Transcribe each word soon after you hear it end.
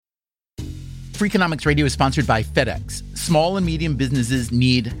Freakonomics Radio is sponsored by FedEx. Small and medium businesses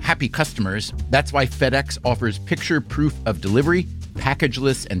need happy customers. That's why FedEx offers picture proof of delivery,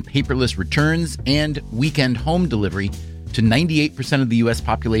 packageless and paperless returns, and weekend home delivery to 98% of the U.S.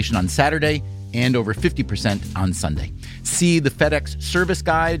 population on Saturday and over 50% on Sunday. See the FedEx service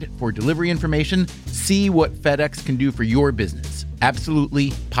guide for delivery information. See what FedEx can do for your business.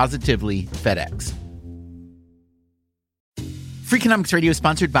 Absolutely, positively FedEx. Freakonomics Radio is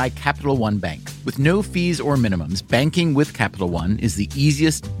sponsored by Capital One Bank. With no fees or minimums, banking with Capital One is the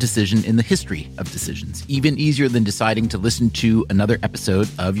easiest decision in the history of decisions, even easier than deciding to listen to another episode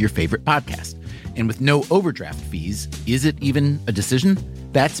of your favorite podcast. And with no overdraft fees, is it even a decision?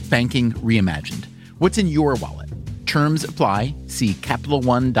 That's banking reimagined. What's in your wallet? Terms apply. See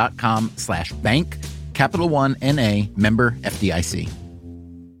CapitalOne.com/bank. Capital One N.A. member FDIC.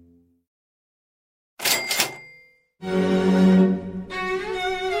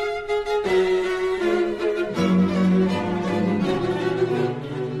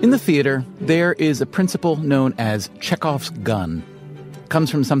 In the theater, there is a principle known as Chekhov's gun. It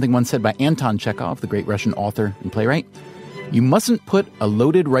comes from something once said by Anton Chekhov, the great Russian author and playwright. You mustn't put a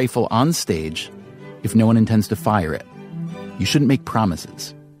loaded rifle on stage if no one intends to fire it. You shouldn't make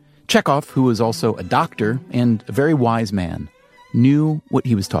promises. Chekhov, who was also a doctor and a very wise man, knew what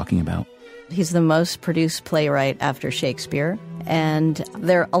he was talking about. He's the most produced playwright after Shakespeare, and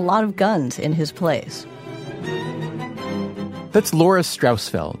there are a lot of guns in his plays. That's Laura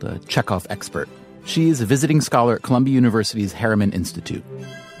Strausfeld, a Chekhov expert. She is a visiting scholar at Columbia University's Harriman Institute.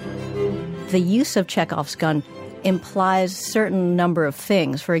 The use of Chekhov's gun implies a certain number of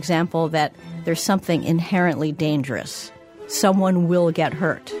things. For example, that there's something inherently dangerous. Someone will get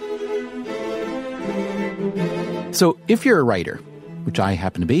hurt. So if you're a writer, which I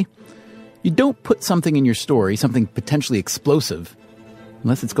happen to be, you don't put something in your story, something potentially explosive,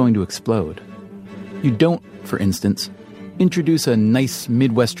 unless it's going to explode. You don't, for instance, introduce a nice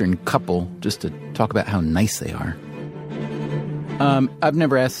Midwestern couple just to talk about how nice they are. I've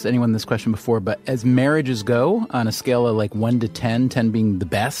never asked anyone this question before, but as marriages go, on a scale of like 1 to 10, 10 being the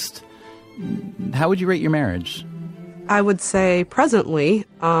best, how would you rate your marriage? I would say presently.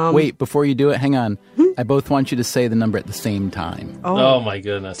 Wait, before you do it, hang on. I both want you to say the number at the same time. Oh my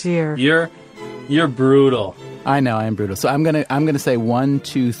goodness. Dear. You're brutal. I know, I am brutal. So I'm gonna say 1,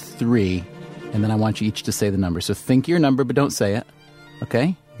 2, 3, and then I want you each to say the number. So think your number, but don't say it.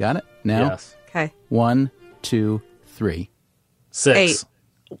 Okay? Got it? Now? Yes. Okay. 1, 2, 3. 6.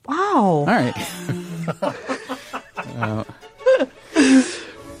 8. Wow. All right.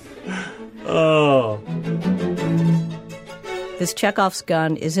 Oh. This Chekhov's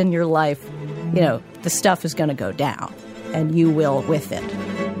gun is in your life. You know, the stuff is going to go down, and you will with it.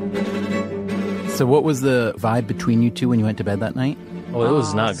 So what was the vibe between you two when you went to bed that night? Oh, it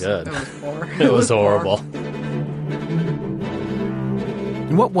was not good. It was poor. It was horrible.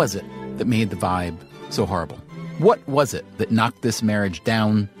 And what was it that made the vibe so horrible? What was it that knocked this marriage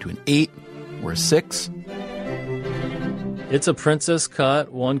down to an 8 or a 6? It's a princess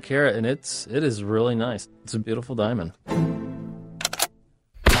cut, 1 carat, and it is really nice. It's a beautiful diamond.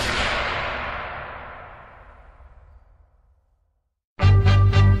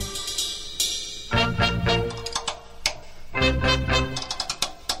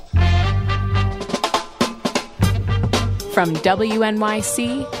 From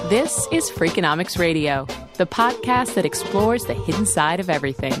WNYC, this is Freakonomics Radio, the podcast that explores the hidden side of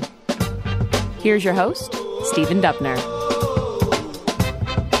everything. Here's your host, Stephen Dubner.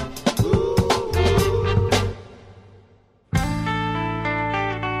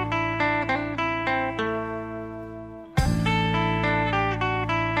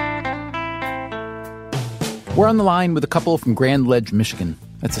 We're on the line with a couple from Grand Ledge, Michigan.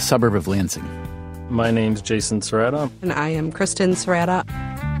 That's a suburb of Lansing. My name's Jason Serrata. And I am Kristen Serrata.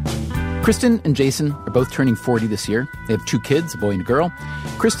 Kristen and Jason are both turning 40 this year. They have 2 kids, a boy and a girl.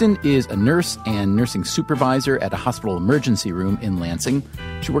 Kristen is a nurse and nursing supervisor at a hospital emergency room in Lansing.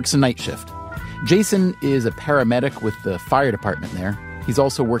 She works a night shift. Jason is a paramedic with the fire department there. He's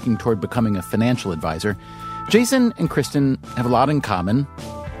also working toward becoming a financial advisor. Jason and Kristen have a lot in common.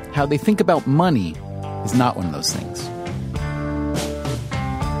 How they think about money is not one of those things.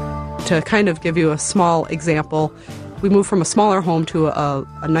 To kind of give you a small example, we moved from a smaller home to a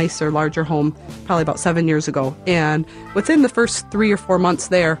nicer, larger home probably about 7 years ago. And within the first 3 or 4 months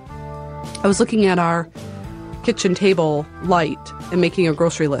there, I was looking at our kitchen table light and making a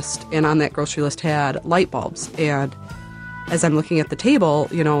grocery list. And on that grocery list had light bulbs. And as I'm looking at the table,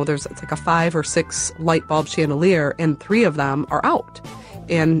 you know, it's like a 5 or 6 light bulb chandelier, and 3 of them are out.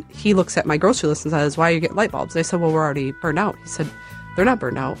 And he looks at my grocery list and says, "Why are you getting light bulbs?" I said, "Well, we're already burned out." He said, "They're not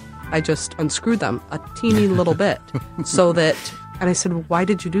burned out. I just unscrewed them a teeny little bit so that, and I said, why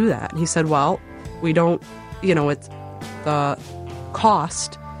did you do that? And he said, well, we don't, it's the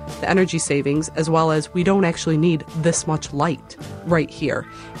cost, the energy savings, as well as we don't actually need this much light right here.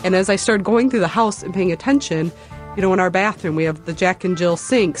 And as I started going through the house and paying attention, in our bathroom, we have the Jack and Jill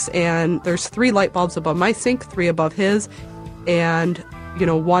sinks, and there's 3 light bulbs above my sink, 3 above his, and,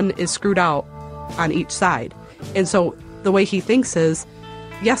 1 is screwed out on each side. And so the way he thinks is,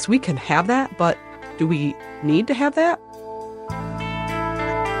 yes, we can have that, but do we need to have that?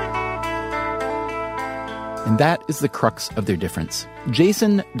 And that is the crux of their difference.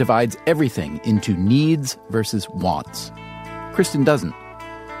 Jason divides everything into needs versus wants. Kristen doesn't.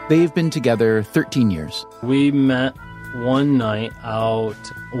 They've been together 13 years. We met one night out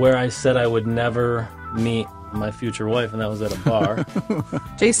where I said I would never meet my future wife, and that was at a bar.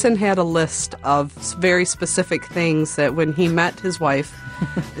 Jason had a list of very specific things that when he met his wife,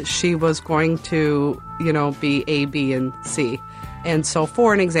 she was going to, be A, B, and C. And so,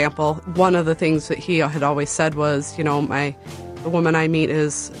 for an example, one of the things that he had always said was, the woman I meet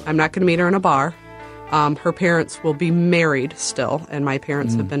I'm not going to meet her in a bar. Her parents will be married still, and my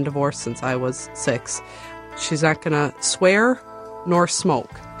parents have been divorced since I was 6. She's not going to swear nor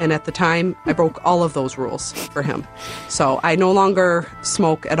smoke. And at the time, I broke all of those rules for him. So I no longer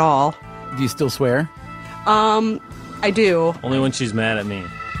smoke at all. Do you still swear? I do. Only when she's mad at me.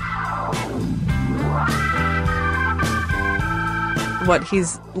 What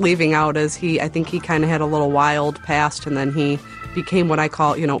he's leaving out is I think he kind of had a little wild past, and then he became what I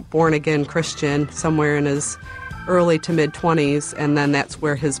call, born-again Christian somewhere in his early to mid-20s, and then that's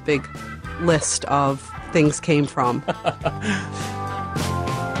where his big list of things came from.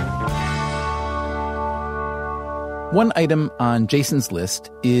 One item on Jason's list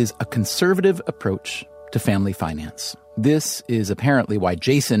is a conservative approach to family finance. This is apparently why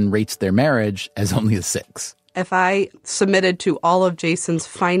Jason rates their marriage as only a 6. If I submitted to all of Jason's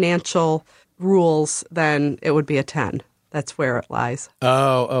financial rules, then it would be a 10. That's where it lies.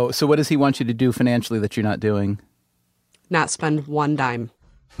 Oh, so what does he want you to do financially that you're not doing? Not spend one dime.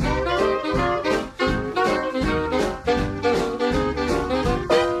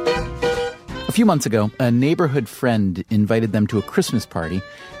 A few months ago, a neighborhood friend invited them to a Christmas party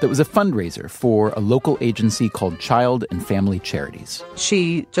that was a fundraiser for a local agency called Child and Family Charities.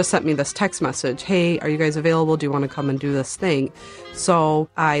 She just sent me this text message, hey, are you guys available? Do you want to come and do this thing? So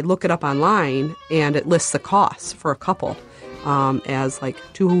I look it up online, and it lists the costs for a couple as like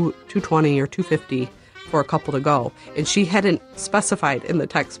 $220 or $250 for a couple to go. And she hadn't specified in the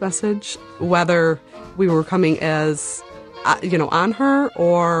text message whether we were coming as on her,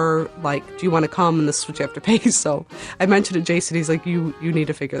 or like, do you want to come and this is what you have to pay? So I mentioned to Jason, he's like, you need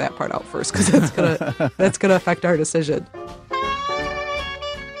to figure that part out first, because that's gonna affect our decision.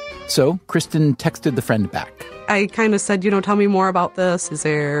 So Kristen texted the friend back. I kind of said, tell me more about this. Is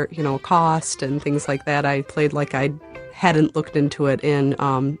there, cost and things like that? I played like I hadn't looked into it,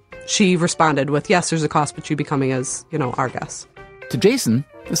 and she responded with, yes, there's a cost, but you'd be coming as, our guest. To Jason,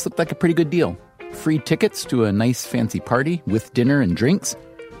 this looked like a pretty good deal. Free tickets to a nice fancy party with dinner and drinks.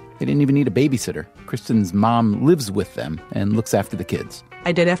 They didn't even need a babysitter. Kristen's mom lives with them and looks after the kids.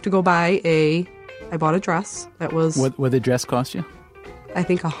 I did have to go buy I bought a dress that was... What did the dress cost you? I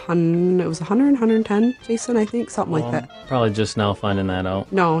think it was 100, 110, Jason, I think, something like that. Probably just now finding that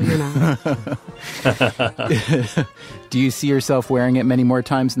out. No, you're not. Do you see yourself wearing it many more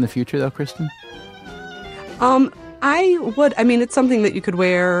times in the future, though, Kristen? I would. I mean, it's something that you could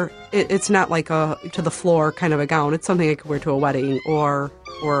wear. It's not like a to the floor kind of a gown. It's something I could wear to a wedding or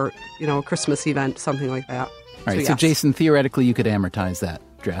a Christmas event, something like that. All right, so Jason, theoretically, you could amortize that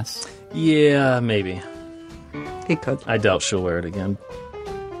dress. Yeah, maybe. He could. I doubt she'll wear it again.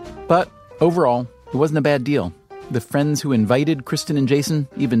 But overall, it wasn't a bad deal. The friends who invited Kristen and Jason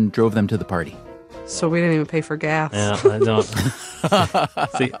even drove them to the party. So we didn't even pay for gas. Yeah, I don't.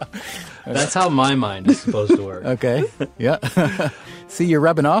 See, that's how my mind is supposed to work. Okay, yeah. See, you're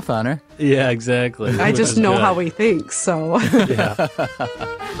rubbing off on her. Yeah, exactly. I just know how he thinks, so. Yeah.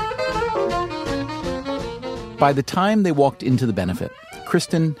 By the time they walked into the benefit,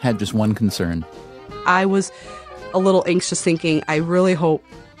 Kristen had just one concern. I was a little anxious, thinking, I really hope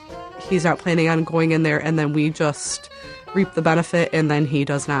he's not planning on going in there and then we just reap the benefit and then he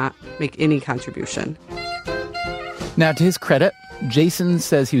does not make any contribution. Now, to his credit, Jason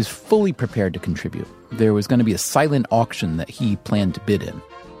says he was fully prepared to contribute. There was going to be a silent auction that he planned to bid in.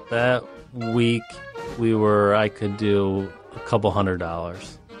 That week, I could do a couple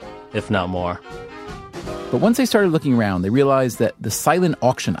 $100, if not more. But once they started looking around, they realized that the silent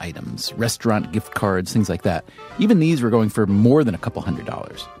auction items, restaurant gift cards, things like that, even these were going for more than a couple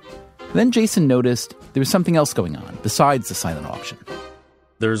 $100. Then Jason noticed there was something else going on besides the silent auction.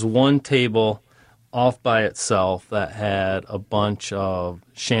 There's one table off by itself that had a bunch of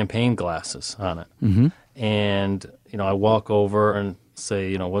champagne glasses on it. Mm-hmm. And, I walk over and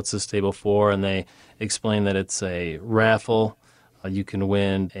say, what's this table for? And they explain that it's a raffle. You can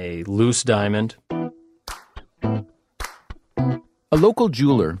win a loose diamond. A local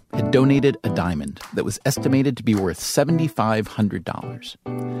jeweler had donated a diamond that was estimated to be worth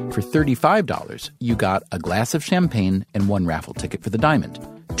 $7,500. For $35, you got a glass of champagne and one raffle ticket for the diamond.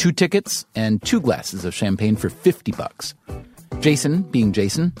 2 tickets and 2 glasses of champagne for $50. Jason, being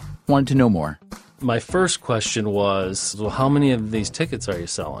Jason, wanted to know more. My first question was, well, how many of these tickets are you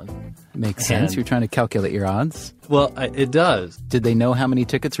selling? Makes sense. You're trying to calculate your odds. Well, it does. Did they know how many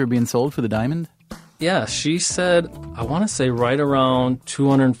tickets were being sold for the diamond? Yeah, she said, I want to say right around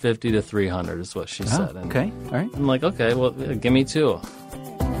 250 to 300 is what she said. And okay, all right. I'm like, okay, well, give me 2.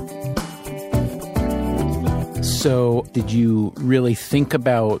 So did you really think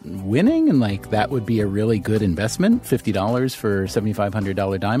about winning and that would be a really good investment, $50 for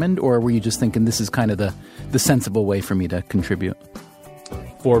 $7,500 diamond? Or were you just thinking this is kind of the sensible way for me to contribute?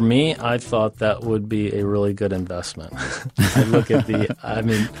 For me, I thought that would be a really good investment. I looked at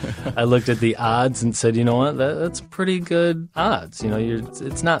the odds and said, you know what, that's pretty good odds.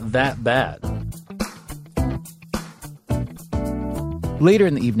 It's not that bad. Later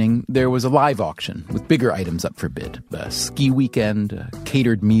in the evening, there was a live auction with bigger items up for bid. A ski weekend, a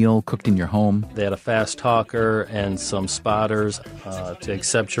catered meal cooked in your home. They had a fast talker and some spotters to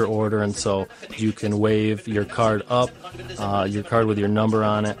accept your order, and so you can wave your card up, your card with your number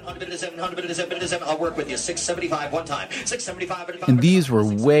on it. I'll work with you. $675 one time. $675. And these were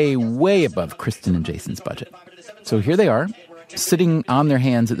way, way above Kristen and Jason's budget. So here they are, sitting on their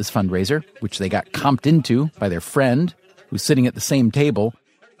hands at this fundraiser, which they got comped into by their friend, who's sitting at the same table.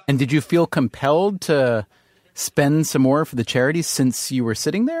 And did you feel compelled to spend some more for the charities since you were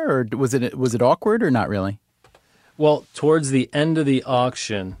sitting there, or was it awkward or not really? Well, towards the end of the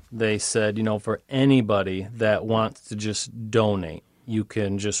auction, they said, for anybody that wants to just donate, you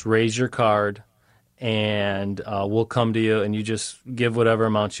can just raise your card and we'll come to you and you just give whatever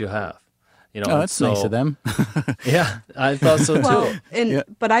amount you have. That's nice of them. Yeah, I thought so too. Well,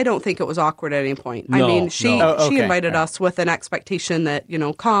 but I don't think it was awkward at any point. No, I mean, she okay. invited us with an expectation that,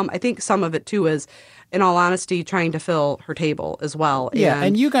 come. I think some of it too is, in all honesty, trying to fill her table as well. Yeah,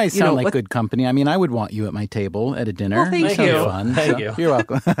 and you guys sound like good company. I mean, I would want you at my table at a dinner. Well, thank you. Fun, thank you. You're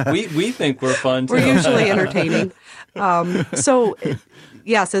welcome. we think we're fun too. We're usually entertaining.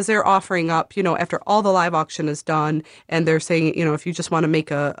 Yes, as they're offering up, after all the live auction is done, and they're saying, if you just want to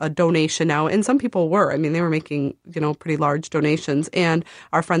make a donation now, and some people were, they were making, pretty large donations. And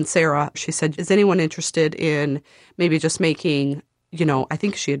our friend Sarah, she said, is anyone interested in maybe just making, I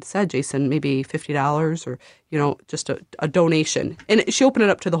think she had said, Jason, maybe $50 or, just a donation. And she opened it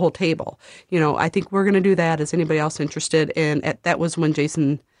up to the whole table. I think we're going to do that. Is anybody else interested? And that was when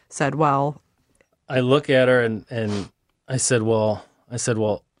Jason said, well. I look at her and I said, well,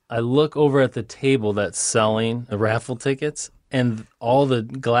 I look over at the table that's selling the raffle tickets, and all the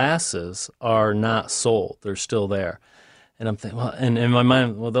glasses are not sold. They're still there. And I'm thinking, well, and in my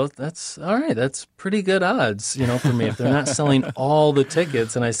mind, well, that's all right. That's pretty good odds, for me, if they're not selling all the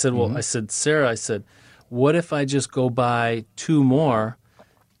tickets. And I said, well, Sarah, what if I just go buy 2 more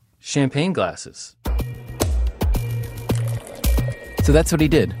champagne glasses? So that's what he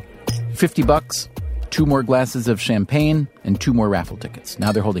did. $50. 2 more glasses of champagne, and 2 more raffle tickets.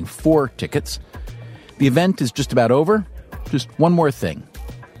 Now they're holding 4 tickets. The event is just about over. Just one more thing.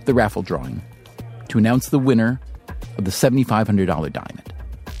 The raffle drawing. To announce the winner of the $7,500 diamond.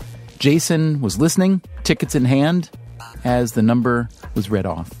 Jason was listening, tickets in hand, as the number was read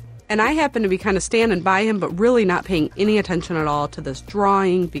off. And I happened to be kind of standing by him, but really not paying any attention at all to this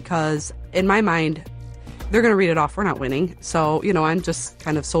drawing because, in my mind, they're going to read it off. We're not winning. So, I'm just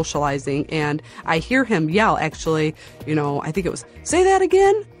kind of socializing. And I hear him yell, actually, I think it was, say that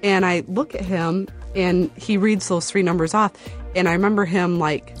again. And I look at him and he reads those 3 numbers off. And I remember him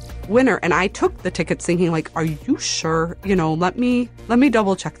winner. And I took the tickets thinking are you sure? Let me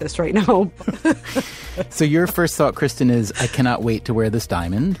double check this right now. So your first thought, Kristen, is I cannot wait to wear this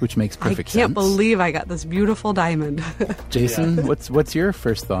diamond, which makes perfect sense. I can't believe I got this beautiful diamond. Jason, what's your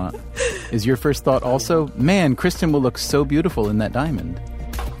first thought? Is your first thought also, man, Kristen will look so beautiful in that diamond?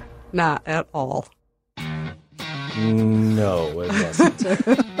 Not at all. No, it wasn't.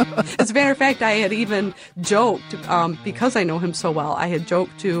 As a matter of fact, I had even joked, because I know him so well, I had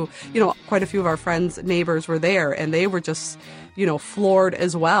joked to, quite a few of our friends, neighbors were there, and they were just, floored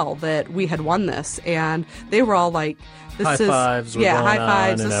as well that we had won this. And they were all like, high fives. High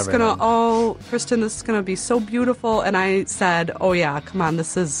fives. This is Kristen, this is gonna be so beautiful. And I said, oh yeah, come on,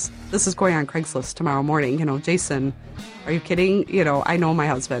 this is going on Craigslist tomorrow morning. Jason, are you kidding? I know my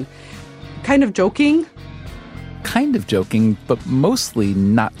husband. Kind of joking, but mostly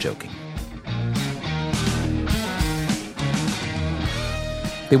not joking.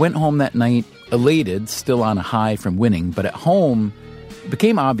 They went home that night, elated, still on a high from winning, but at home, it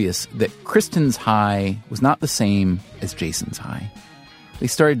became obvious that Kristen's high was not the same as Jason's high. They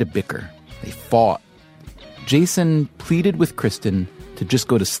started to bicker. They fought. Jason pleaded with Kristen to just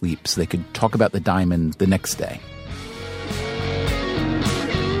go to sleep so they could talk about the diamond the next day.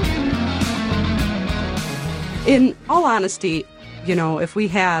 In all honesty, if we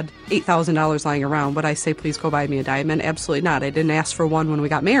had $8,000 lying around, would I say, please go buy me a diamond? Absolutely not. I didn't ask for one when we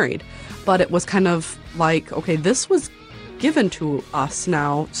got married. But it was kind of like, okay, this was given to us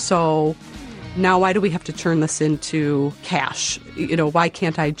now, so now why do we have to turn this into cash? Why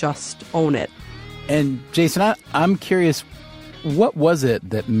can't I just own it? And Jason, I'm curious, what was it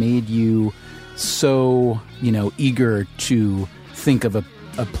that made you so, eager to think of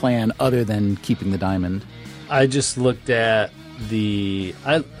a plan other than keeping the diamond? I just looked at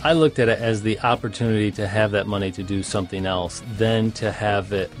I looked at it as the opportunity to have that money to do something else, then to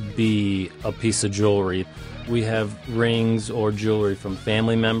have it be a piece of jewelry. We have rings or jewelry from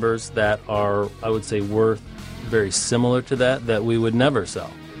family members that are, I would say, worth very similar to that we would never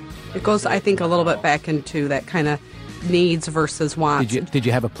sell. It goes, I think, a little bit back into that kind of needs versus wants. Did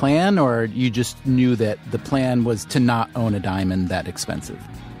you have a plan, or you just knew that the plan was to not own a diamond that expensive?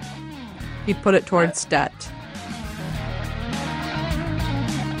 He put it towards debt.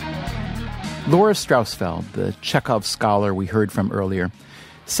 Laura Strausfeld, the Chekhov scholar we heard from earlier,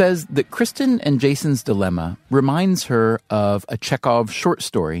 says that Kristen and Jason's dilemma reminds her of a Chekhov short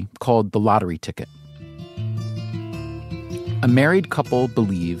story called The Lottery Ticket. A married couple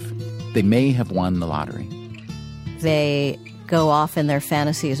believe they may have won the lottery. They go off in their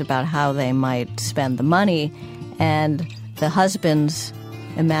fantasies about how they might spend the money, and the husband's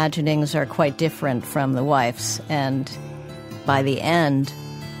imaginings are quite different from the wife's, and by the end,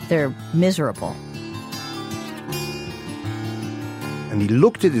 they're miserable. And he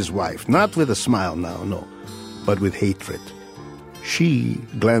looked at his wife, not with a smile now, no, but with hatred. She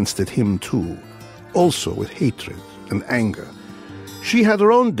glanced at him too, also with hatred and anger. She had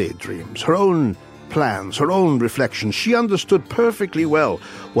her own daydreams, her own plans, her own reflections. She understood perfectly well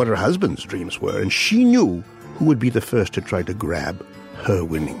what her husband's dreams were, and she knew who would be the first to try to grab her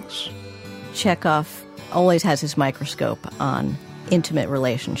winnings. Chekhov always has his microscope on intimate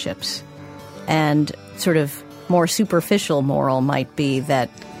relationships. And sort of more superficial moral might be that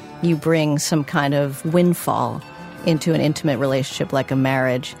you bring some kind of windfall into an intimate relationship like a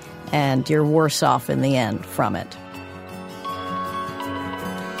marriage, and you're worse off in the end from it.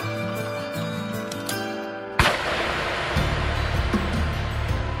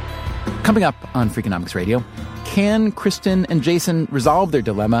 Coming up on Freakonomics Radio, can Kristen and Jason resolve their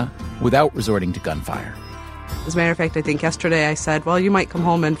dilemma without resorting to gunfire? As a matter of fact, I think yesterday I said, well, you might come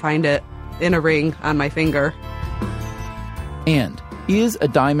home and find it in a ring on my finger. And is a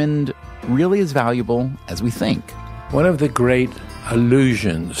diamond really as valuable as we think? One of the great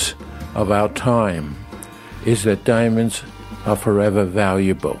illusions of our time is that diamonds are forever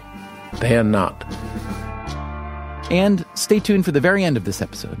valuable. They are not. And stay tuned for the very end of this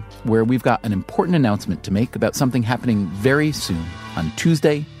episode, where we've got an important announcement to make about something happening very soon on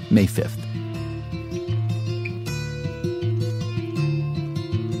Tuesday, May 5th.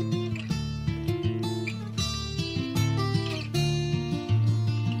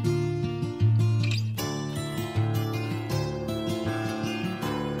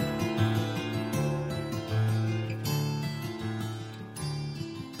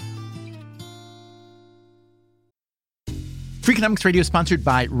 Freakonomics Radio is sponsored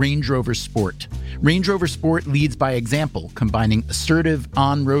by Range Rover Sport. Range Rover Sport leads by example, combining assertive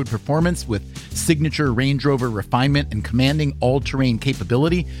on-road performance with signature Range Rover refinement and commanding all-terrain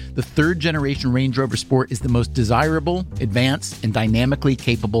capability. The third-generation Range Rover Sport is the most desirable, advanced, and dynamically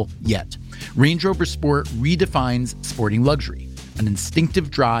capable yet. Range Rover Sport redefines sporting luxury, an instinctive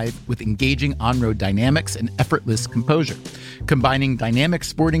drive with engaging on-road dynamics and effortless composure. Combining dynamic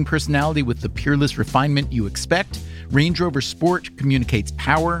sporting personality with the peerless refinement you expect, Range Rover Sport communicates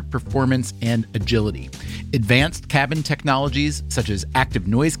power, performance, and agility. Advanced cabin technologies such as active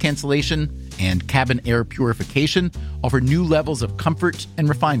noise cancellation and cabin air purification offer new levels of comfort and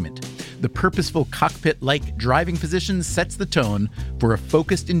refinement. The purposeful cockpit-like driving position sets the tone for a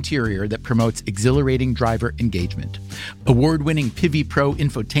focused interior that promotes exhilarating driver engagement. Award-winning Pivi Pro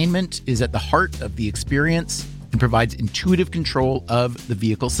infotainment is at the heart of the experience and provides intuitive control of the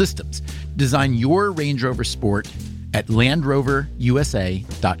vehicle systems. Design your Range Rover Sport at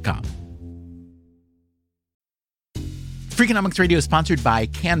LandRoverUSA.com. Freakonomics Radio is sponsored by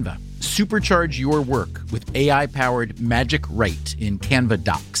Canva. Supercharge your work with AI-powered Magic Write in Canva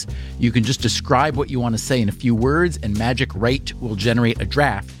Docs. You can just describe what you want to say in a few words, and Magic Write will generate a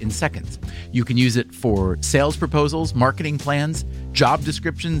draft in seconds. You can use it for sales proposals, marketing plans, job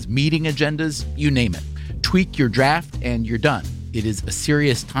descriptions, meeting agendas, you name it. Tweak your draft and you're done. It is a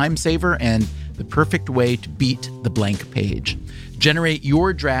serious time saver and the perfect way to beat the blank page. Generate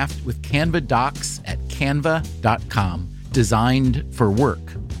your draft with Canva Docs at canva.com. Designed for work.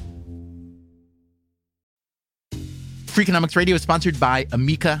 Freakonomics Radio is sponsored by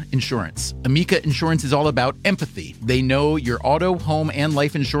Amica Insurance. Amica Insurance is all about empathy. They know your auto, home, and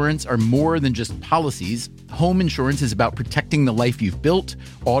life insurance are more than just policies. Home insurance is about protecting the life you've built.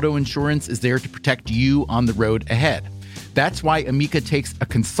 Auto insurance is there to protect you on the road ahead. That's why Amica takes a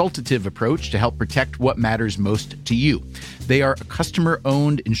consultative approach to help protect what matters most to you. They are a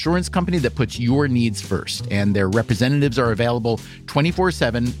customer-owned insurance company that puts your needs first, and their representatives are available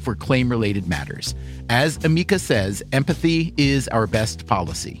 24/7 for claim-related matters. As Amica says, empathy is our best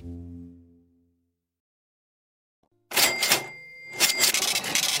policy.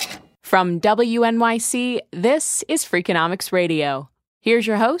 From WNYC, this is Freakonomics Radio. Here's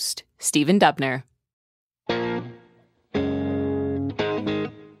your host, Stephen Dubner.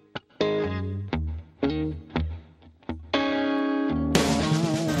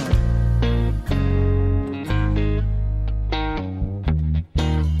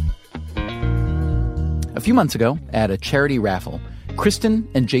 A few months ago, at a charity raffle, Kristen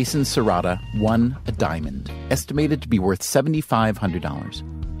and Jason Serrata won a diamond, estimated to be worth $7,500.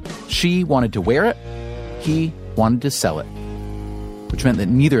 She wanted to wear it, he wanted to sell it, which meant that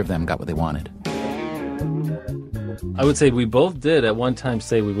neither of them got what they wanted. I would say we both did at one time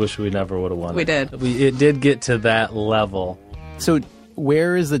say we wish we never would have won. We did. It did get to that level. So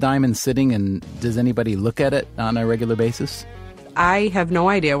where is the diamond sitting, and does anybody look at it on a regular basis? I have no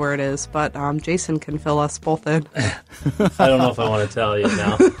idea where it is, but Jason can fill us both in. I don't know if I want to tell you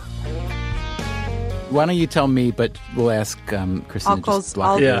now. Why don't you tell me, but we'll ask Kristen. I'll close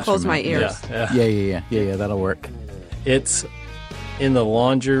my ears. Yeah, that'll work. It's in the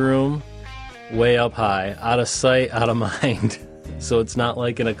laundry room, way up high, out of sight, out of mind. So it's not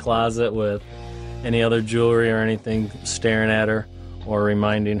like in a closet with any other jewelry or anything staring at her or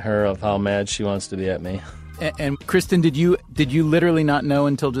reminding her of how mad she wants to be at me. And Kristen, did you literally not know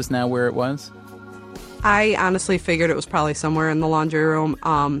until just now where it was? I honestly figured it was probably somewhere in the laundry room,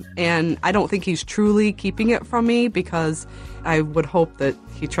 and I don't think he's truly keeping it from me because I would hope that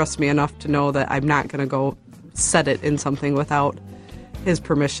he trusts me enough to know that I'm not going to go set it in something without his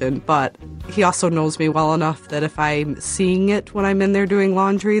permission. But he also knows me well enough that if I'm seeing it when I'm in there doing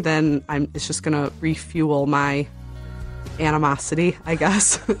laundry, then it's just going to refuel my animosity, I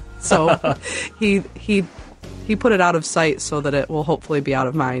guess. So he put it out of sight so that it will hopefully be out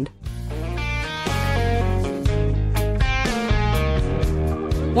of mind.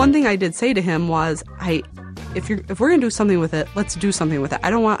 One thing I did say to him was, if we're going to do something with it, let's do something with it. I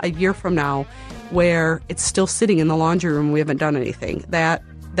don't want a year from now where it's still sitting in the laundry room, we haven't done anything. That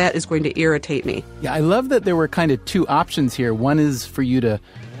is going to irritate me. Yeah, I love that there were kind of two options here. One is for you to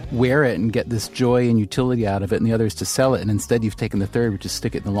wear it and get this joy and utility out of it, and the other is to sell it, and instead you've taken the third, which is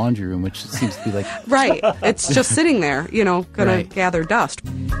stick it in the laundry room, which seems to be like... Right. It's just sitting there, gonna gather dust.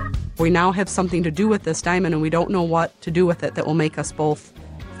 We now have something to do with this diamond, and we don't know what to do with it that will make us both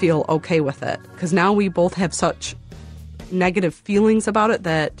feel okay with it. Because now we both have such negative feelings about it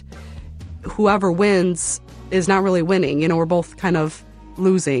that whoever wins is not really winning. We're both kind of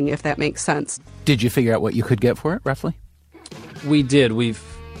losing, if that makes sense. Did you figure out what you could get for it, roughly? We did.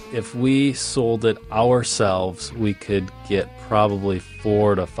 If we sold it ourselves, we could get probably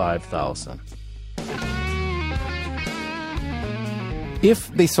 $4,000 to $5,000. If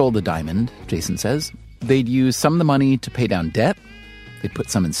they sold the diamond, Jason says, they'd use some of the money to pay down debt, they'd put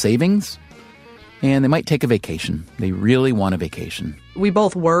some in savings, and they might take a vacation. They really want a vacation. We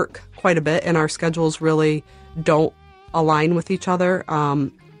both work quite a bit, and our schedules really don't align with each other.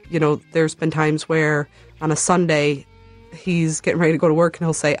 There's been times where on a Sunday, he's getting ready to go to work and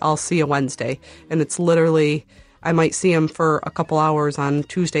he'll say, I'll see you Wednesday. And it's literally I might see him for a couple hours on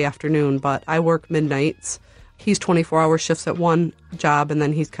Tuesday afternoon, but I work midnights. He's 24-hour shifts at one job, and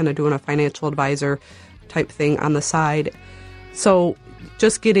then he's kind of doing a financial advisor type thing on the side. So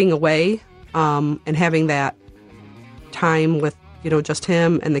just getting away and having that time with, just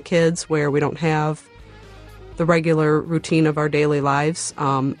him and the kids where we don't have the regular routine of our daily lives,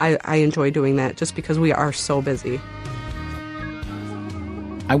 I enjoy doing that just because we are so busy.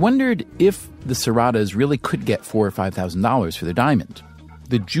 I wondered if the Serratas really could get $4,000 or $5,000 for their diamond.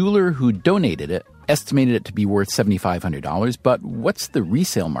 The jeweler who donated it estimated it to be worth $7,500, but what's the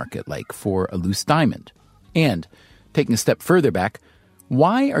resale market like for a loose diamond? And, taking a step further back,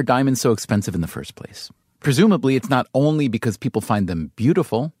 why are diamonds so expensive in the first place? Presumably, it's not only because people find them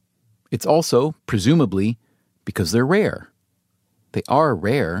beautiful, it's also, presumably, because they're rare. They are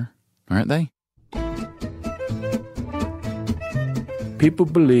rare, aren't they? People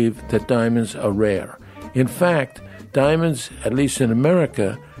believe that diamonds are rare. In fact, diamonds, at least in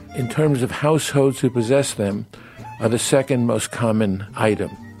America, in terms of households who possess them, are the second most common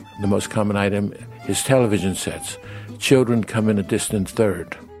item. The most common item is television sets. Children come in a distant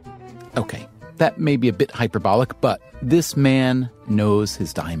third. Okay, that may be a bit hyperbolic, but this man knows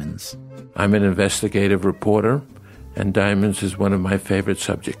his diamonds. I'm an investigative reporter, and diamonds is one of my favorite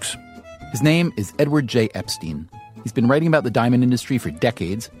subjects. His name is Edward J. Epstein. He's been writing about the diamond industry for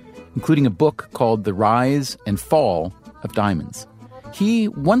decades, including a book called The Rise and Fall of Diamonds. He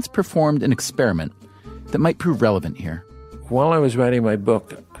once performed an experiment that might prove relevant here. While I was writing my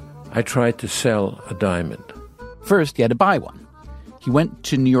book, I tried to sell a diamond. First, he had to buy one. He went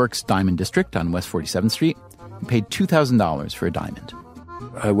to New York's Diamond District on West 47th Street and paid $2,000 for a diamond.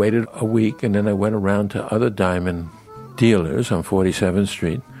 I waited a week, and then I went around to other diamond dealers on 47th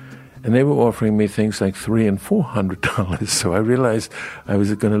Street, and they were offering me things like $300 and $400. So I realized I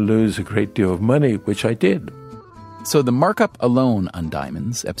was going to lose a great deal of money, which I did. So the markup alone on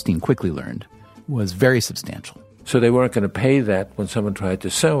diamonds, Epstein quickly learned, was very substantial. So they weren't going to pay that when someone tried to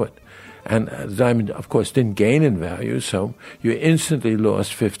sell it. And the diamond, of course, didn't gain in value, so you instantly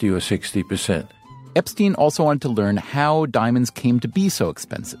lost 50 or 60%. Epstein also wanted to learn how diamonds came to be so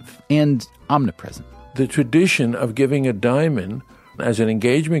expensive and omnipresent. The tradition of giving a diamond as an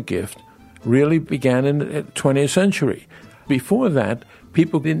engagement gift really began in the 20th century. Before that,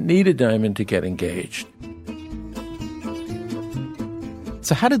 people didn't need a diamond to get engaged.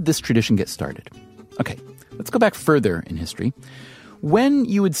 So how did this tradition get started? Okay, let's go back further in history. When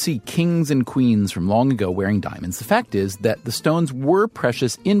you would see kings and queens from long ago wearing diamonds, the fact is that the stones were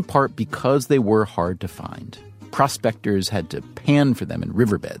precious in part because they were hard to find. Prospectors had to pan for them in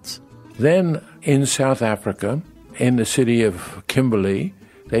riverbeds. Then in South Africa, in the city of Kimberley,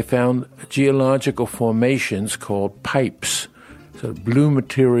 they found geological formations called pipes. So blue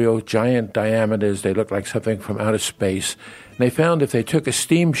material, giant diameters, they look like something from outer space. And they found if they took a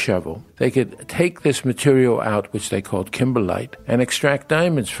steam shovel, they could take this material out, which they called kimberlite, and extract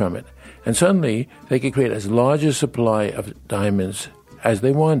diamonds from it. And suddenly, they could create as large a supply of diamonds as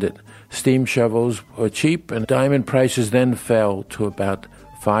they wanted. Steam shovels were cheap, and diamond prices then fell to about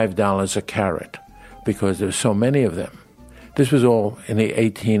 $5 a carat because there were so many of them. This was all in the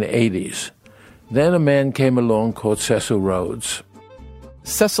 1880s. Then a man came along called Cecil Rhodes.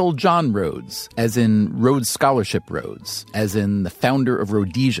 Cecil John Rhodes, as in Rhodes Scholarship Rhodes, as in the founder of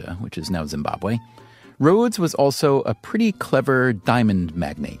Rhodesia, which is now Zimbabwe. Rhodes was also a pretty clever diamond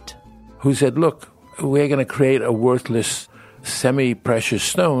magnate. Who said, look, we're going to create a worthless semi-precious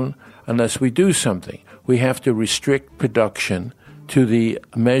stone unless we do something. We have to restrict production to the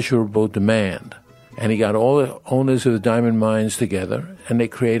measurable demand. And he got all the owners of the diamond mines together, and they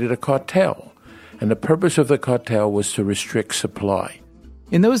created a cartel. And the purpose of the cartel was to restrict supply.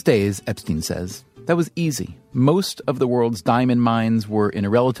 In those days, Epstein says, that was easy. Most of the world's diamond mines were in a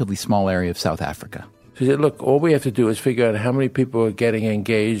relatively small area of South Africa. So he said, look, all we have to do is figure out how many people are getting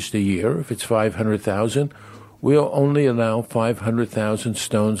engaged a year. If it's 500,000, we'll only allow 500,000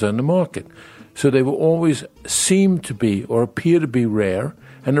 stones on the market. So they will always seem to be or appear to be rare,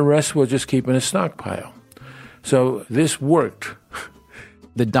 and the rest we'll just keep in a stockpile. So this worked.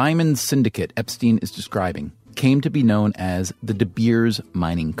 The diamond syndicate Epstein is describing came to be known as the De Beers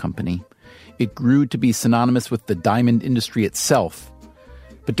Mining Company. It grew to be synonymous with the diamond industry itself.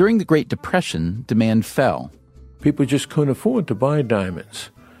 But during the Great Depression, demand fell. People just couldn't afford to buy diamonds.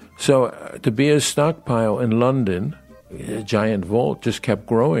 So De Beers' stockpile in London, a giant vault, just kept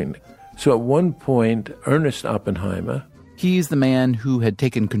growing. So at one point, Ernest Oppenheimer... He's the man who had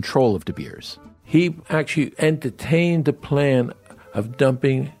taken control of De Beers. He actually entertained the plan of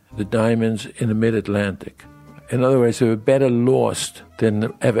dumping the diamonds in the mid-Atlantic. In other words, they were better lost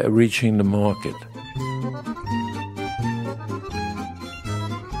than ever reaching the market.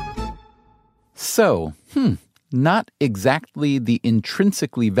 So, not exactly the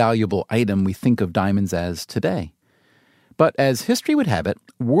intrinsically valuable item we think of diamonds as today. But as history would have it,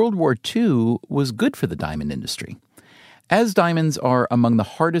 World War II was good for the diamond industry. As diamonds are among the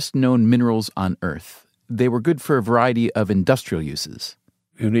hardest known minerals on Earth, they were good for a variety of industrial uses.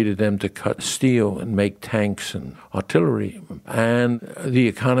 You needed them to cut steel and make tanks and artillery. And the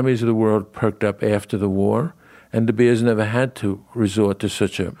economies of the world perked up after the war, and De Beers never had to resort to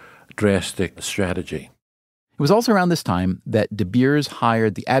such a drastic strategy. It was also around this time that De Beers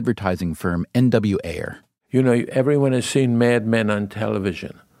hired the advertising firm N.W. Ayer. You know, everyone has seen Mad Men on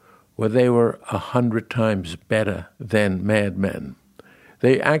television, where they were 100 times better than Mad Men.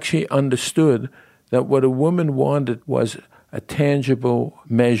 They actually understood that what a woman wanted was a tangible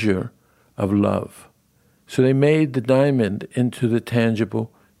measure of love. So they made the diamond into the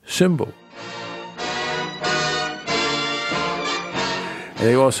tangible symbol.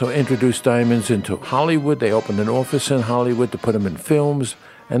 They also introduced diamonds into Hollywood. They opened an office in Hollywood to put them in films,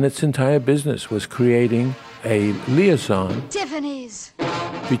 and its entire business was creating a liaison Tiffany's,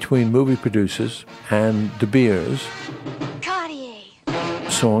 between movie producers and De Beers. Cartier.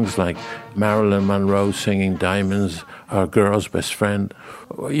 Songs like Marilyn Monroe singing Diamonds, Our Girl's Best Friend,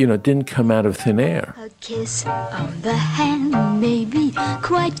 didn't come out of thin air. A kiss on the hand may be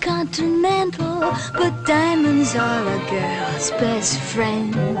quite continental, but diamonds are a girl's best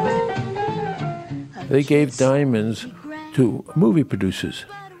friend. They gave diamonds to movie producers.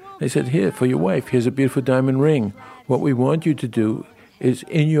 They said, here, for your wife, here's a beautiful diamond ring. What we want you to do is,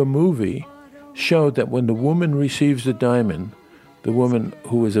 in your movie, show that when the woman receives the diamond, the woman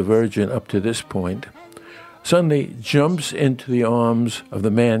who is a virgin up to this point, suddenly jumps into the arms of the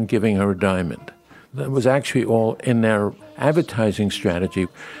man giving her a diamond. That was actually all in their advertising strategy.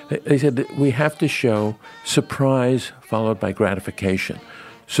 They said that we have to show surprise followed by gratification.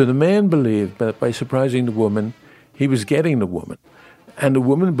 So the man believed that by surprising the woman, he was getting the woman. And the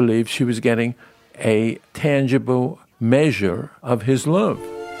woman believed she was getting a tangible measure of his love.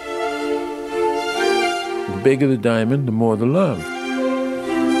 The bigger the diamond, the more the love.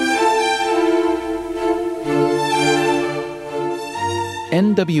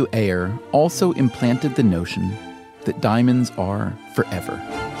 N.W. Ayer also implanted the notion that diamonds are forever,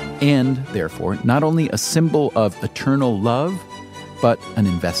 and therefore not only a symbol of eternal love, but an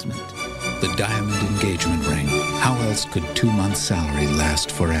investment. The diamond engagement ring. How else could 2 months' salary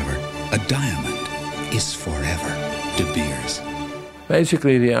last forever? A diamond is forever. De Beers.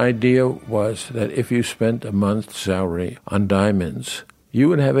 Basically, the idea was that if you spent a month's salary on diamonds, you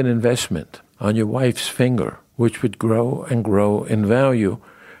would have an investment on your wife's finger, which would grow and grow in value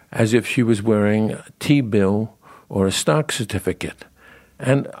as if she was wearing a T-bill or a stock certificate.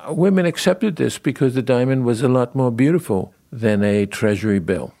 And women accepted this because the diamond was a lot more beautiful than a treasury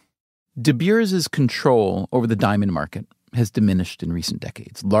bill. De Beers' control over the diamond market has diminished in recent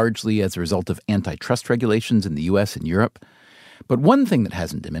decades, largely as a result of antitrust regulations in the U.S. and Europe. But one thing that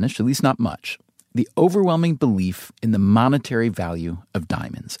hasn't diminished, at least not much, the overwhelming belief in the monetary value of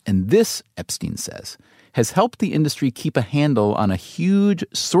diamonds. And this, Epstein says, has helped the industry keep a handle on a huge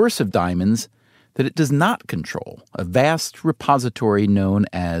source of diamonds that it does not control, a vast repository known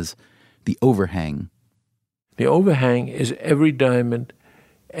as the overhang. The overhang is every diamond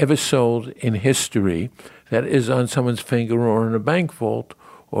ever sold in history that is on someone's finger or in a bank vault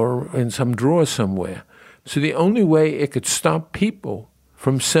or in some drawer somewhere. So the only way it could stop people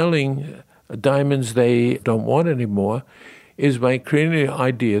from selling diamonds they don't want anymore is by creating an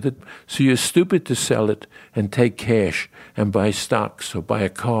idea that, so you're stupid to sell it and take cash and buy stocks or buy a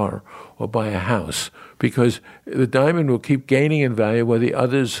car or buy a house, because the diamond will keep gaining in value while the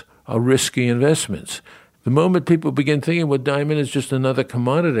others are risky investments. The moment people begin thinking, well, diamond is just another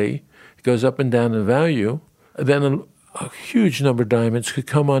commodity, it goes up and down in value, then a huge number of diamonds could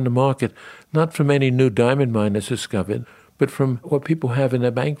come on the market, not from any new diamond mine that's discovered, but from what people have in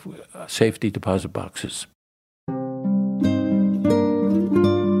their bank safety deposit boxes.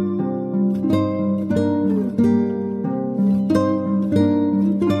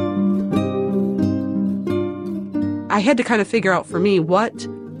 I had to kind of figure out for me, what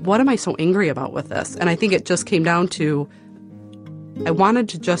am I so angry about with this? And I think it just came down to, I wanted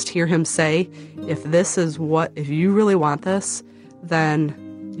to just hear him say, if you really want this,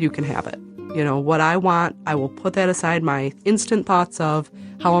 then you can have it. You know, what I want, I will put that aside, my instant thoughts of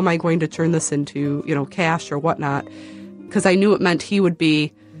how am I going to turn this into, cash or whatnot. Because I knew it meant he would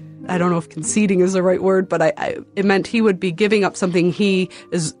be, I don't know if conceding is the right word, but it meant he would be giving up something he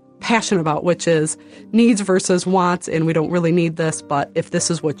is passionate about, which is needs versus wants, and we don't really need this, but if this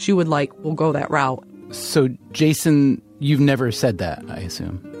is what you would like, we'll go that route. So, Jason, you've never said that, I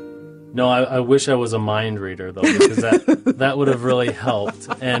assume? No, I wish I was a mind reader, though, because that would have really helped.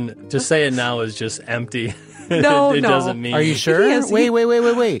 And to say it now is just empty. No, it doesn't mean... Are you sure?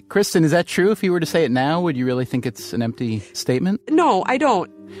 Wait. Kristen, is that true? If you were to say it now, would you really think it's an empty statement? No, I don't.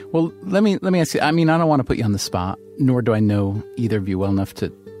 Well, let me ask you. I mean, I don't want to put you on the spot, nor do I know either of you well enough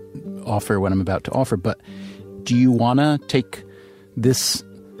to offer what I'm about to offer, but do you want to take this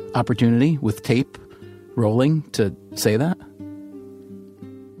opportunity with tape rolling to say that?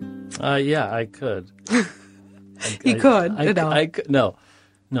 Yeah, I could. He could. I could. No.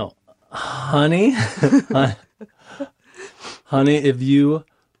 Honey, honey, if you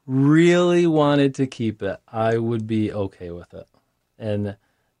really wanted to keep it, I would be okay with it. And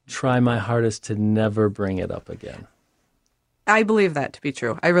try my hardest to never bring it up again. I believe that to be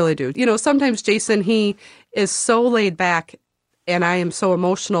true. I really do. You know, sometimes Jason, he is so laid back and I am so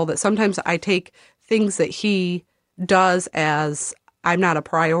emotional that sometimes I take things that he does as I'm not a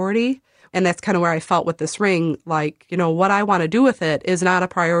priority. And that's kind of where I felt with this ring. Like, you know, what I want to do with it is not a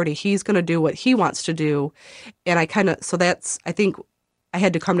priority. He's going to do what he wants to do. And I think I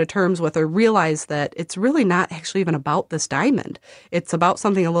had to come to terms with or realize that it's really not actually even about this diamond. It's about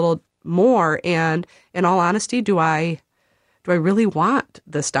something a little more. And in all honesty, do I really want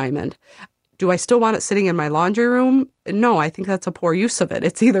this diamond? Do I still want it sitting in my laundry room? No, I think that's a poor use of it.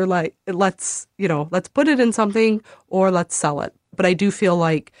 It's either like, let's put it in something or let's sell it. But I do feel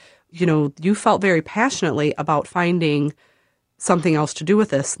like, you know, you felt very passionately about finding something else to do with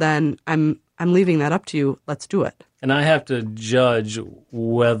this. Then I'm leaving that up to you. Let's do it. And I have to judge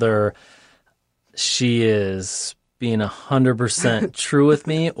whether she is being 100% true with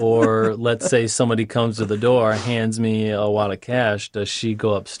me, or let's say somebody comes to the door, hands me a wad of cash. Does she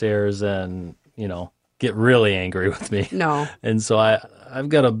go upstairs and, you know, get really angry with me? No. And so I've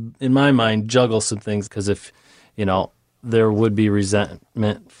got to, in my mind, juggle some things, because if, you know, there would be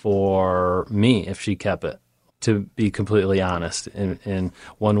resentment for me if she kept it, to be completely honest. In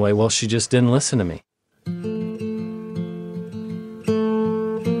one way, well, she just didn't listen to me.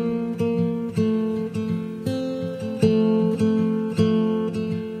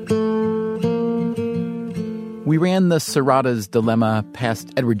 We ran the Serrata's dilemma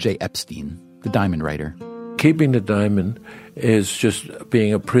past Edward J. Epstein, the diamond writer. Keeping the diamond is just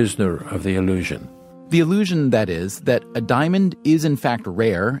being a prisoner of the illusion. The illusion, that is, that a diamond is in fact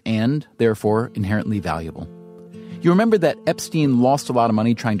rare and, therefore, inherently valuable. You remember that Epstein lost a lot of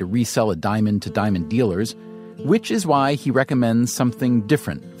money trying to resell a diamond to diamond dealers, which is why he recommends something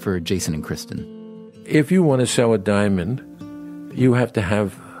different for Jason and Kristen. If you want to sell a diamond, you have to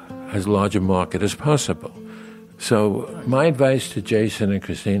have as large a market as possible. So my advice to Jason and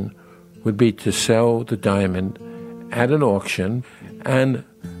Christine would be to sell the diamond at an auction, and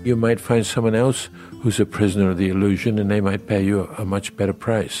you might find someone else who's a prisoner of the illusion, and they might pay you a much better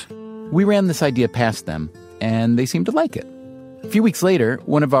price. We ran this idea past them, and they seemed to like it. A few weeks later,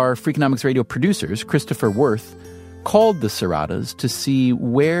 one of our Freakonomics Radio producers, Christopher Worth, called the Serratas to see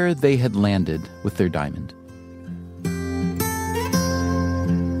where they had landed with their diamond.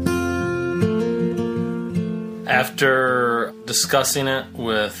 After discussing it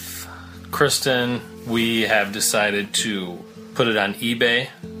with Kristen, we have decided to put it on eBay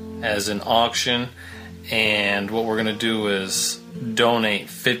as an auction, and what we're going to do is donate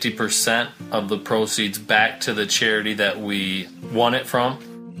 50% of the proceeds back to the charity that we won it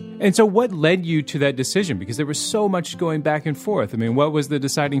from. And so what led you to that decision? Because there was so much going back and forth. I mean, what was the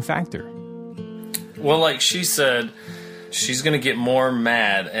deciding factor? Well, like she said, she's going to get more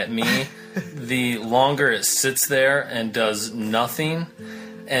mad at me the longer it sits there and does nothing.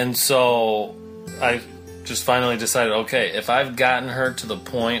 And so I just finally decided, okay, if I've gotten her to the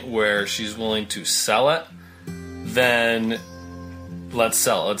point where she's willing to sell it, then let's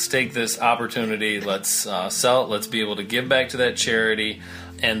sell it. Let's take this opportunity. Let's sell it. Let's be able to give back to that charity.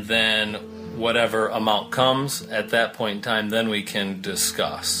 And then whatever amount comes at that point in time, then we can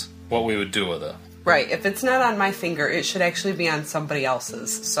discuss what we would do with it. Right. If it's not on my finger, it should actually be on somebody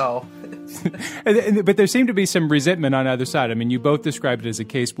else's. So, but there seemed to be some resentment on either side. I mean, you both described it as a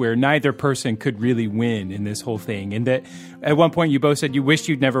case where neither person could really win in this whole thing. And that at one point you both said you wished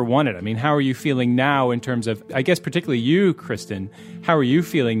you'd never won it. I mean, how are you feeling now in terms of, I guess particularly you, Kristen, how are you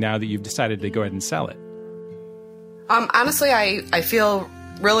feeling now that you've decided to go ahead and sell it? Honestly, I feel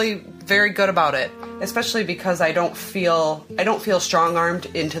really very good about it, especially because I don't feel strong-armed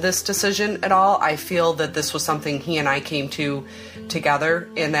into this decision at all. I feel that this was something he and I came to together,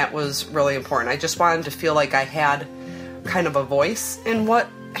 and that was really important. I just wanted to feel like I had kind of a voice in what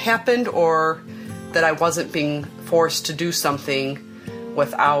happened, or that I wasn't being forced to do something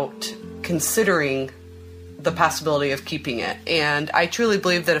without considering the possibility of keeping it. And I truly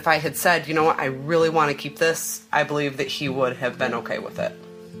believe that if I had said, you know what, I really want to keep this, I believe that he would have been okay with it.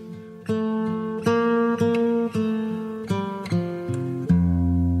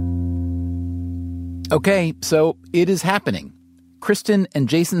 Okay, so it is happening. Kristen and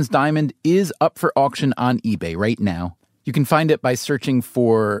Jason's diamond is up for auction on eBay right now. You can find it by searching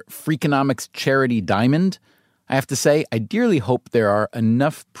for Freakonomics Charity Diamond. I have to say, I dearly hope there are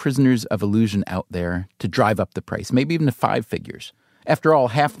enough prisoners of illusion out there to drive up the price, maybe even to 5 figures. After all,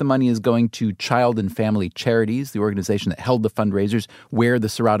 half the money is going to Child and Family Charities, the organization that held the fundraisers where the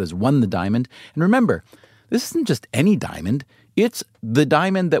Serratas won the diamond. And remember, this isn't just any diamond. It's the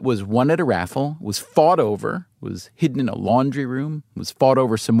diamond that was won at a raffle, was fought over, was hidden in a laundry room, was fought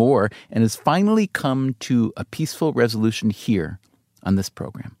over some more, and has finally come to a peaceful resolution here on this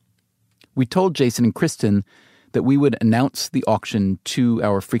program. We told Jason and Kristen that we would announce the auction to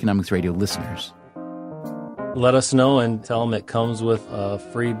our Freakonomics Radio listeners. Let us know and tell them it comes with a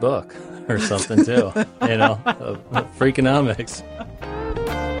free book or something, too. Freakonomics.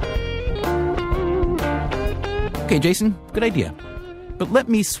 Okay, Jason, good idea. But let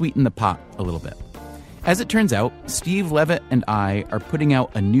me sweeten the pot a little bit. As it turns out, Steve Levitt and I are putting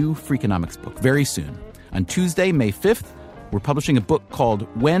out a new Freakonomics book very soon. On Tuesday, May 5th, we're publishing a book called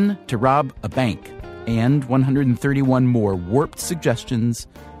When to Rob a Bank and 131 more warped suggestions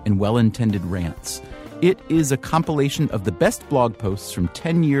and well-intended rants. It is a compilation of the best blog posts from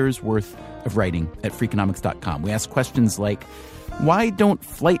 10 years' worth of writing at Freakonomics.com. We ask questions like, why don't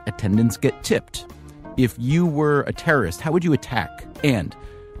flight attendants get tipped? If you were a terrorist, how would you attack? And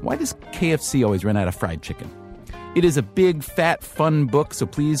why does KFC always run out of fried chicken? It is a big, fat, fun book, so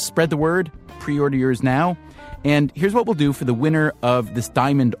please spread the word. Pre-order yours now. And here's what we'll do for the winner of this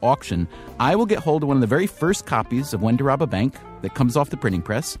diamond auction. I will get hold of one of the very first copies of When to Rob a Bank that comes off the printing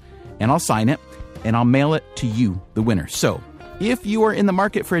press, and I'll sign it, and I'll mail it to you, the winner. So if you are in the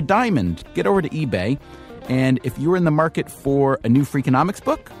market for a diamond, get over to eBay. And if you're in the market for a new Freakonomics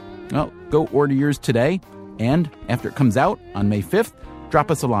book, well, go order yours today, and after it comes out on May 5th,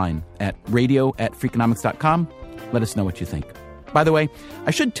 drop us a line at radio@freakonomics.com. Let us know what you think. By the way,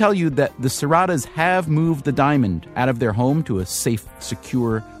 I should tell you that the Serratas have moved the diamond out of their home to a safe,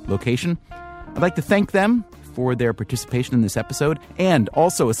 secure location. I'd like to thank them for their participation in this episode, and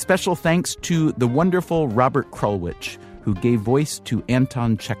also a special thanks to the wonderful Robert Krulwich, who gave voice to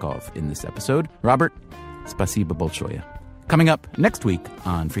Anton Chekhov in this episode. Robert, spasibo bolshoye. Coming up next week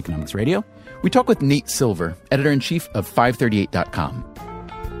on Freakonomics Radio, we talk with Nate Silver, editor-in-chief of 538.com.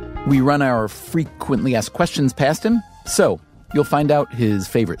 We run our frequently asked questions past him, so you'll find out his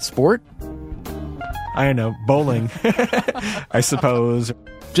favorite sport. I don't know, bowling, I suppose.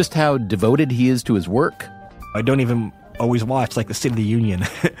 Just how devoted he is to his work. I don't even always watch, like, the State of the Union,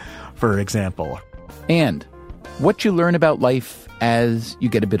 for example. And what you learn about life as you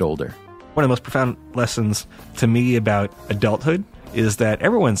get a bit older. One of the most profound lessons to me about adulthood is that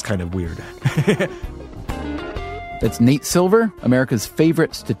everyone's kind of weird. That's Nate Silver, America's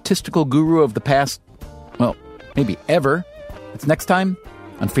favorite statistical guru of the past, well, maybe ever. It's next time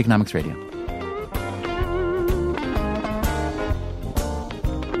on Freakonomics Radio.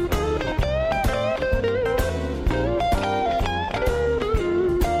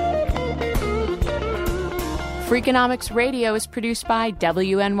 Freakonomics Radio is produced by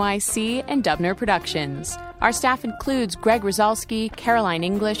WNYC and Dubner Productions. Our staff includes Greg Rosalski, Caroline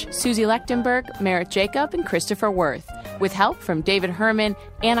English, Susie Lechtenberg, Merritt Jacob, and Christopher Worth, with help from David Herman,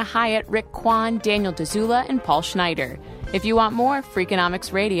 Anna Hyatt, Rick Kwan, Daniel DeZula, and Paul Schneider. If you want more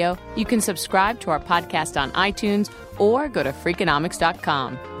Freakonomics Radio, you can subscribe to our podcast on iTunes or go to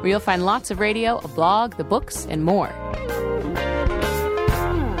Freakonomics.com, where you'll find lots of radio, a blog, the books, and more.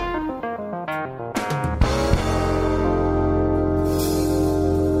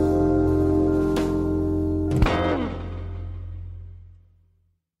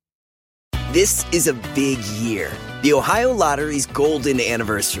 This is a big year. The Ohio Lottery's golden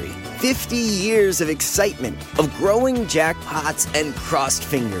anniversary. 50 years of excitement, of growing jackpots and crossed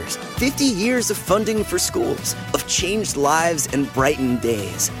fingers. 50 years of funding for schools, of changed lives and brightened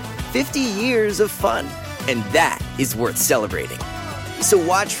days. 50 years of fun, and that is worth celebrating. So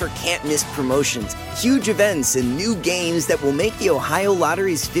watch for can't-miss promotions, huge events, and new games that will make the Ohio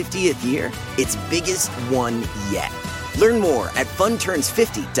Lottery's 50th year its biggest one yet. Learn more at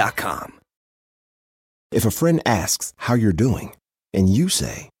funturns50.com. If a friend asks how you're doing, and you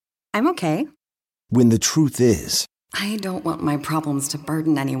say, I'm okay. When the truth is, I don't want my problems to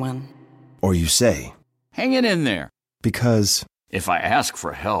burden anyone. Or you say, hang it in there. Because if I ask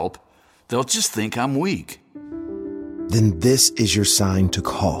for help, they'll just think I'm weak. Then this is your sign to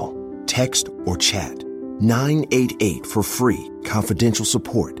call, text, or chat 988 for free, confidential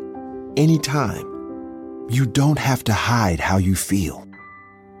support. Anytime. You don't have to hide how you feel.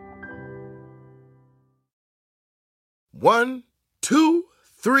 1, 2,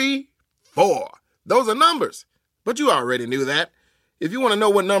 3, 4. Those are numbers. But you already knew that. If you want to know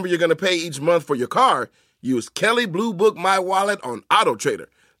what number you're going to pay each month for your car, use Kelley Blue Book My Wallet on AutoTrader.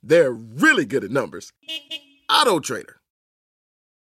 They're really good at numbers. AutoTrader.